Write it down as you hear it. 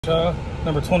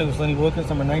Number 20 was Lenny Wilkens.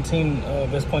 Number 19,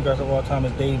 best point guard of all time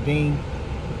is Dave Bean.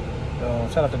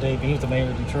 Shout out to Dave Bean. He was the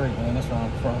mayor of Detroit, man. That's where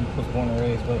I'm from. Was born and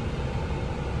raised. But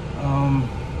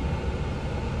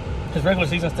his regular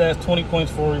season stats: 20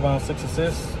 points, 4 rebounds, 6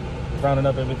 assists, rounding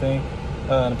up everything. In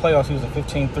the playoffs, he was a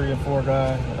 15, 3 and 4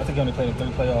 guy. I think he only played in 3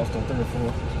 playoffs, though 3 or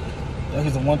 4.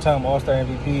 He's a one-time All-Star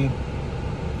MVP,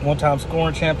 one-time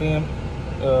scoring champion,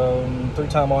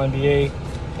 3-time All-NBA,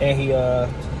 and he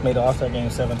made the All-Star game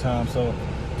 7 times. So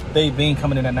Dave Bean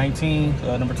coming in at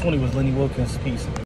 19. Number 20 was Lenny Wilkens. Peace.